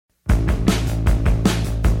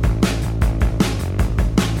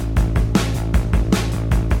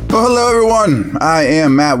Well, hello, everyone. I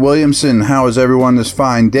am Matt Williamson. How is everyone this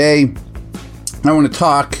fine day? I want to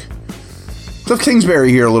talk Kliff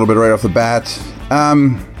Kingsbury here a little bit right off the bat.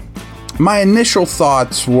 My initial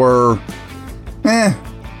thoughts were, I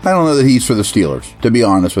don't know that he's for the Steelers, to be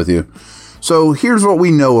honest with you. So here's what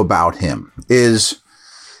we know about him is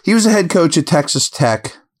he was a head coach at Texas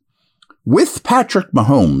Tech with Patrick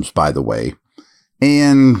Mahomes, by the way,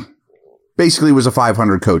 and basically was a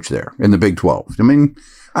 500 coach there in the Big 12. I mean,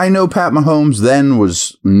 I know Pat Mahomes then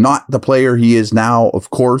was not the player he is now,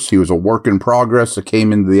 of course. He was a work in progress that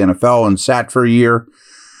came into the NFL and sat for a year.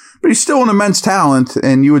 But he's still an immense talent,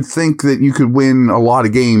 and you would think that you could win a lot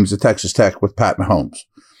of games at Texas Tech with Pat Mahomes.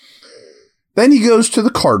 Then he goes to the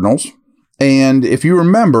Cardinals, and if you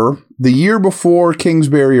remember, the year before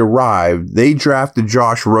Kingsbury arrived, they drafted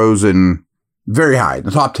Josh Rosen very high, in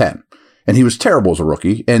the top 10. And he was terrible as a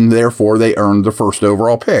rookie, and therefore they earned the first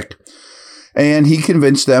overall pick. And he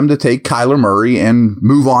convinced them to take Kyler Murray and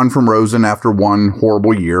move on from Rosen after one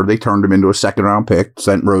horrible year. They turned him into a second-round pick,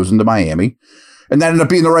 sent Rosen to Miami, and that ended up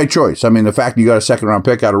being the right choice. I mean, the fact you got a second-round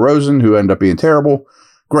pick out of Rosen, who ended up being terrible,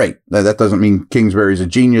 great. That doesn't mean Kingsbury's a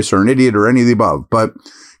genius or an idiot or any of the above, but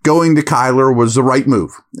going to Kyler was the right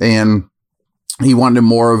move, and he wanted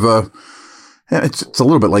more of a It's a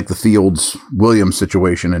little bit like the Fields-Williams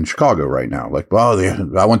situation in Chicago right now. Like, well,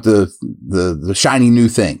 I want the shiny new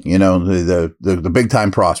thing, you know, the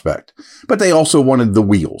big-time prospect. But they also wanted the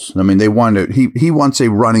wheels. I mean, they wanted he wants a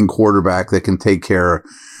running quarterback that can take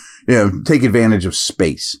advantage of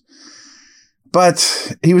space.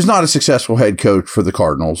 But he was not a successful head coach for the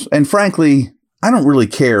Cardinals. And frankly, I don't really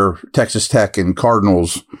care, Texas Tech and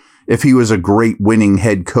Cardinals, if he was a great winning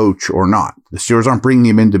head coach or not. The Steelers aren't bringing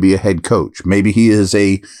him in to be a head coach. Maybe he is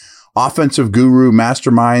a offensive guru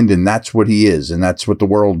mastermind, and that's what he is. And that's what the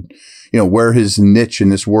world, where his niche in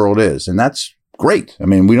this world is. And that's great. I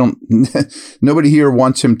mean, nobody here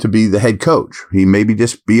wants him to be the head coach. He maybe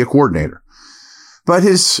just be a coordinator. But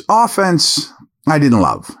his offense, I didn't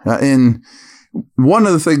love. And one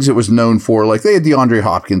of the things it was known for, like they had DeAndre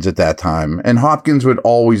Hopkins at that time, and Hopkins would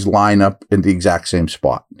always line up in the exact same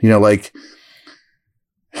spot. Like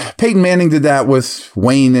Peyton Manning did that with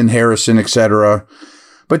Wayne and Harrison, etc.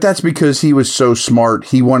 But that's because he was so smart.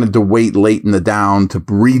 He wanted to wait late in the down to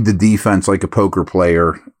read the defense like a poker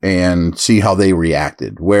player and see how they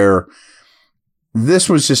reacted. Where this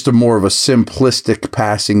was just more of a simplistic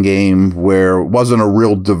passing game where it wasn't a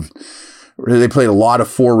real they played a lot of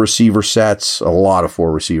four receiver sets.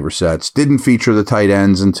 Didn't feature the tight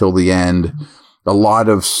ends until the end. A lot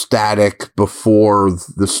of static before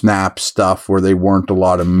the snap stuff where they weren't a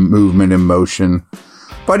lot of movement and motion.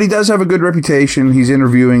 But he does have a good reputation. He's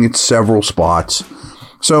interviewing at several spots.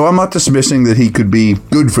 So I'm not dismissing that he could be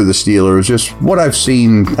good for the Steelers. Just what I've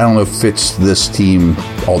seen, I don't know if fits this team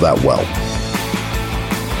all that well.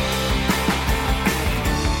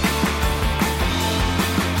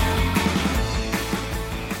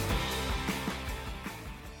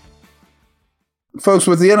 Folks,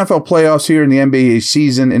 with the NFL playoffs here and the NBA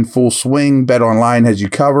season in full swing, BetOnline has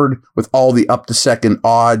you covered with all the up-to-second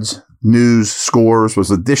odds, news, scores,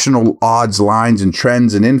 with additional odds, lines, and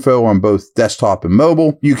trends and info on both desktop and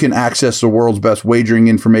mobile. You can access the world's best wagering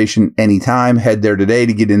information anytime. Head there today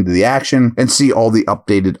to get into the action and see all the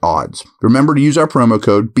updated odds. Remember to use our promo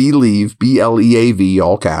code BELIEVE, BLEAV,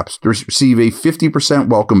 all caps, to receive a 50%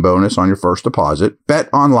 welcome bonus on your first deposit.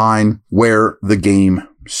 BetOnline, where the game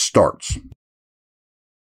starts.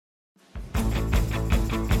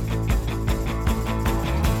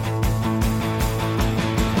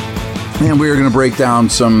 And we are going to break down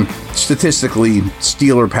some statistically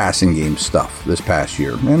Steeler passing game stuff this past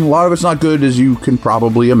year. And a lot of it's not good, as you can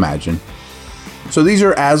probably imagine. So these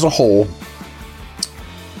are as a whole.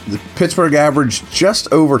 The Pittsburgh averaged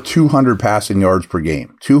just over 200 passing yards per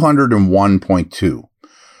game, 201.2.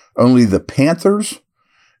 Only the Panthers,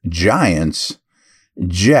 Giants,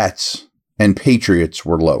 Jets, and Patriots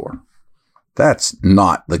were lower. That's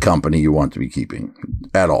not the company you want to be keeping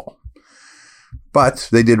at all. But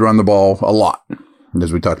they did run the ball a lot,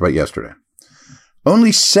 as we talked about yesterday.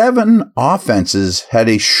 Only 7 offenses had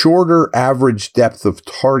a shorter average depth of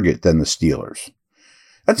target than the Steelers.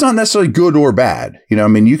 That's not necessarily good or bad.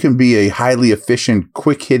 You can be a highly efficient,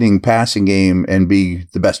 quick-hitting passing game and be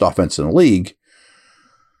the best offense in the league.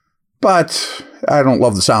 But I don't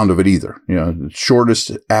love the sound of it either. The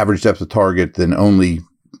shortest average depth of target than only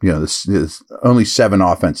 7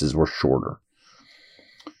 offenses were shorter.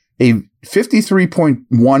 A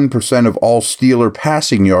 53.1% of all Steeler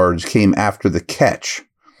passing yards came after the catch.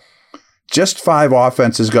 Just 5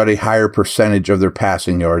 offenses got a higher percentage of their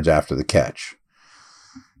passing yards after the catch.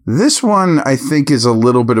 This one, I think, is a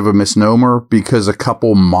little bit of a misnomer because a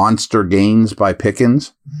couple monster gains by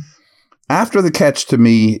Pickens. After the catch, to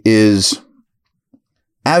me, is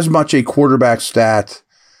as much a quarterback stat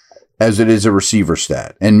as it is a receiver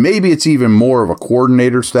stat. And maybe it's even more of a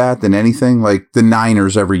coordinator stat than anything. Like the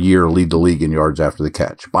Niners every year lead the league in yards after the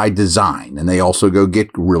catch by design. And they also go get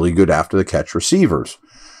really good after the catch receivers.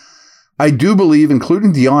 I do believe,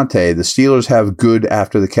 including Deontay, the Steelers have good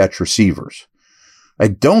after the catch receivers. I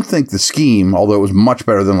don't think the scheme, although it was much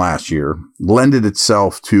better than last year, lended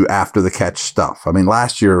itself to after the catch stuff. I mean,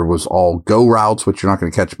 last year was all go routes, which you're not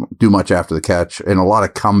going to do much after the catch, and a lot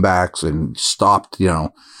of comebacks and stopped,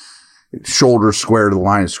 shoulder square to the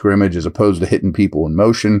line of scrimmage as opposed to hitting people in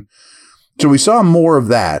motion. So we saw more of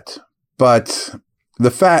that, but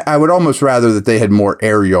I would almost rather that they had more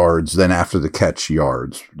air yards than after the catch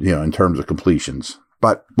yards, in terms of completions,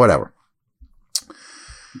 but whatever.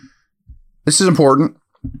 This is important.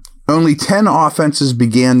 Only 10 offenses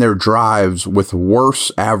began their drives with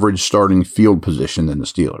worse average starting field position than the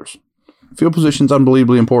Steelers. Field position is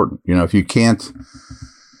unbelievably important. If you can't,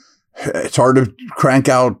 it's hard to crank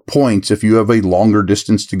out points if you have a longer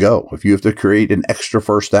distance to go, if you have to create an extra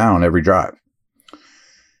first down every drive.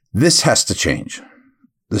 This has to change.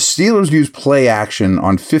 The Steelers use play action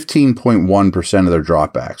on 15.1% of their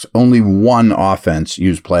dropbacks. Only one offense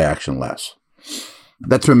used play action less.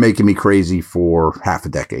 That's been making me crazy for half a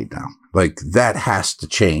decade now. Like, that has to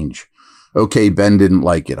change. Okay, Ben didn't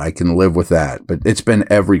like it. I can live with that. But it's been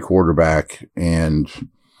every quarterback. And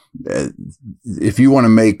if you want to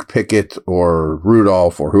make Pickett or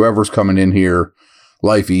Rudolph or whoever's coming in here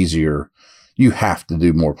life easier, you have to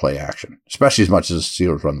do more play action, especially as much as the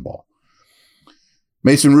Steelers run the ball.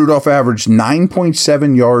 Mason Rudolph averaged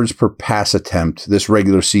 9.7 yards per pass attempt this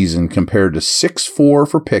regular season compared to 6.4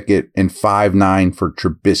 for Pickett and 5.9 for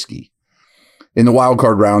Trubisky. In the wild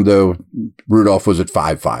card round, though, Rudolph was at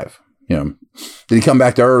 5.5. Did he come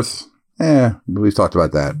back to earth? We've talked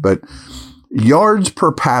about that. But yards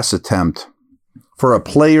per pass attempt for a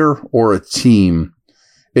player or a team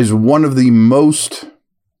is one of the most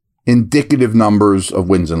indicative numbers of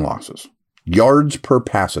wins and losses. Yards per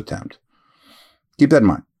pass attempt. Keep that in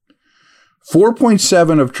mind.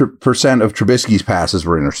 4.7% of Trubisky's passes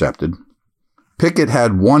were intercepted. Pickett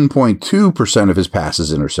had 1.2% of his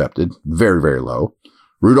passes intercepted. Very, very low.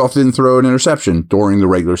 Rudolph didn't throw an interception during the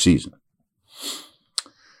regular season.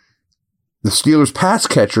 The Steelers' pass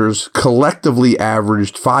catchers collectively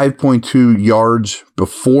averaged 5.2 yards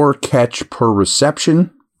before catch per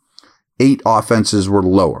reception. 8 offenses were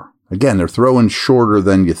lower. Again, they're throwing shorter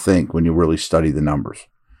than you think when you really study the numbers.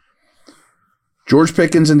 George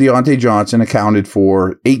Pickens and Deontay Johnson accounted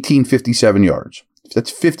for 1,857 yards.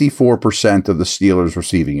 That's 54% of the Steelers'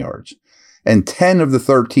 receiving yards and 10 of the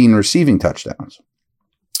 13 receiving touchdowns.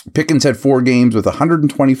 Pickens had 4 games with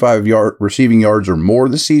 125 receiving yards or more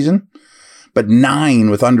this season, but 9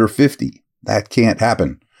 with under 50. That can't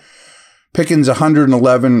happen. Pickens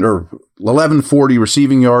 1140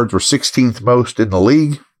 receiving yards were 16th most in the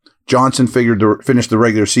league. Johnson figured to finish the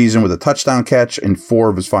regular season with a touchdown catch in 4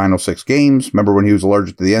 of his final 6 games. Remember when he was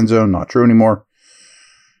allergic to the end zone? Not true anymore.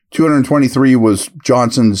 223 was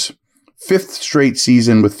Johnson's 5th straight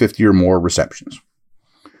season with 50 or more receptions.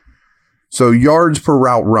 So yards per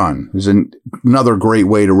route run is another great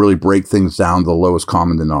way to really break things down to the lowest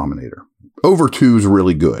common denominator. Over 2 is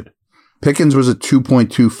really good. Pickens was at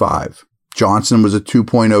 2.25. Johnson was at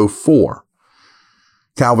 2.04.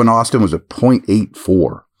 Calvin Austin was at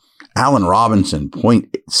 0.84. Allen Robinson,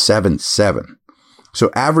 0.77. So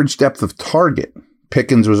average depth of target,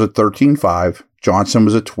 Pickens was at 13.5. Johnson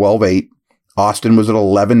was at 12.8. Austin was at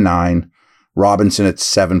 11.9. Robinson at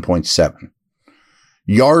 7.7.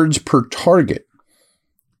 Yards per target,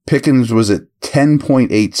 Pickens was at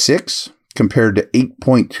 10.86 compared to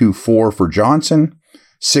 8.24 for Johnson,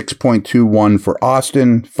 6.21 for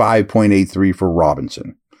Austin, 5.83 for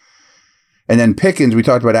Robinson. And then Pickens, we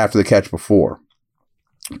talked about after the catch before.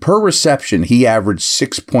 Per reception, he averaged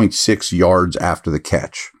 6.6 yards after the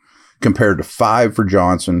catch, compared to 5 for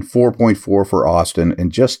Johnson, 4.4 for Austin,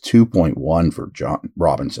 and just 2.1 for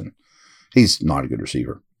Robinson. He's not a good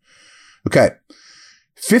receiver. Okay.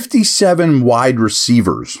 57 wide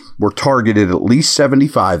receivers were targeted at least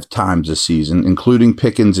 75 times this season, including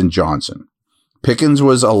Pickens and Johnson. Pickens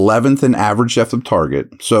was 11th in average depth of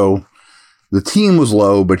target, so the team was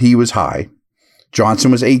low, but he was high.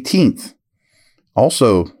 Johnson was 18th.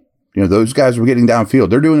 Also, those guys were getting downfield.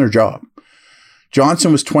 They're doing their job.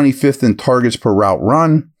 Johnson was 25th in targets per route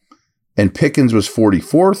run, and Pickens was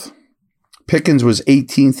 44th. Pickens was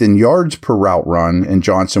 18th in yards per route run, and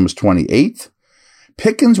Johnson was 28th.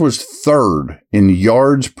 Pickens was third in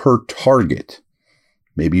yards per target.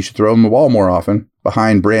 Maybe you should throw him the ball more often,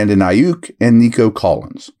 behind Brandon Ayuk and Nico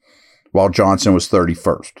Collins, while Johnson was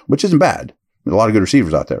 31st, which isn't bad. There's a lot of good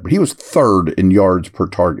receivers out there, but he was third in yards per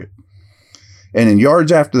target. And in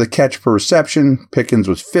yards after the catch per reception, Pickens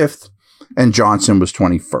was 5th and Johnson was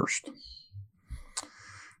 21st.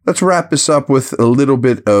 Let's wrap this up with a little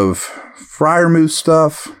bit of Freiermuth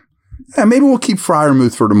stuff. And maybe we'll keep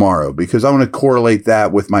Freiermuth for tomorrow because I want to correlate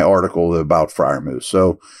that with my article about Freiermuth.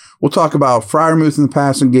 So we'll talk about Freiermuth in the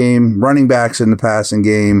passing game, running backs in the passing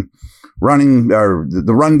game,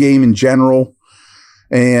 the run game in general.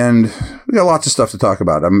 And we got lots of stuff to talk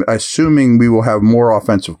about. I'm assuming we will have more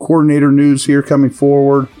offensive coordinator news here coming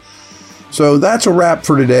forward. So that's a wrap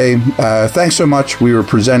for today. Thanks so much. We were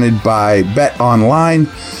presented by Bet Online,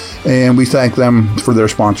 and we thank them for their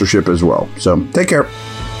sponsorship as well. So take care.